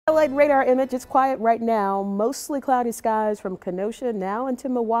Satellite radar image, it's quiet right now. Mostly cloudy skies from Kenosha now into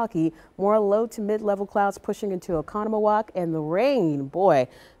Milwaukee. More low to mid-level clouds pushing into Oconomowoc, and the rain, boy,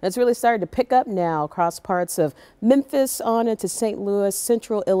 that's really started to pick up now across parts of Memphis on into St. Louis,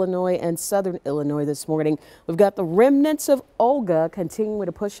 central Illinois and southern Illinois this morning. We've got the remnants of Olga continuing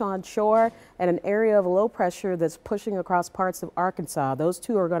to push on shore and an area of low pressure that's pushing across parts of Arkansas. Those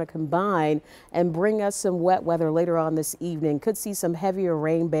two are going to combine and bring us some wet weather later on this evening. Could see some heavier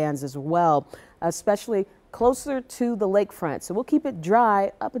rain bands as well, especially closer to the lakefront. So we'll keep it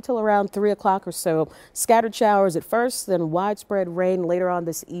dry up until around 3 o'clock or so. Scattered showers at first, then widespread rain later on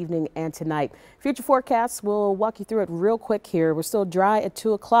this evening and tonight. Future forecasts, we'll walk you through it real quick here. We're still dry at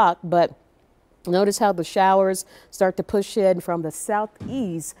 2 o'clock, but notice how the showers start to push in from the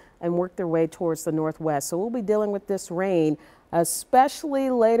southeast and work their way towards the northwest. So we'll be dealing with this rain, especially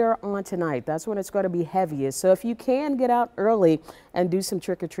later on tonight. That's when it's going to be heaviest. So if you can get out early and do some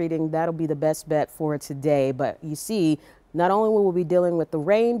trick-or-treating, that'll be the best bet for today. But you see, not only will we be dealing with the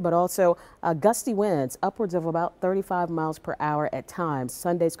rain, but also gusty winds, upwards of about 35 miles per hour at times.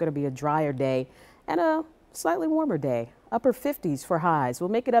 Sunday's going to be a drier day and a slightly warmer day. Upper 50s for highs. We'll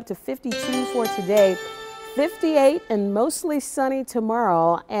make it up to 52 for today, 58 and mostly sunny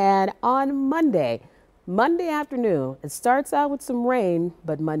tomorrow. And on Monday afternoon, it starts out with some rain,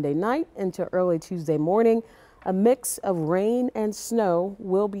 but Monday night into early Tuesday morning, a mix of rain and snow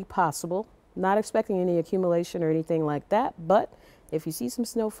will be possible. Not expecting any accumulation or anything like that, but if you see some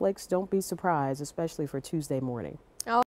snowflakes, don't be surprised, especially for Tuesday morning.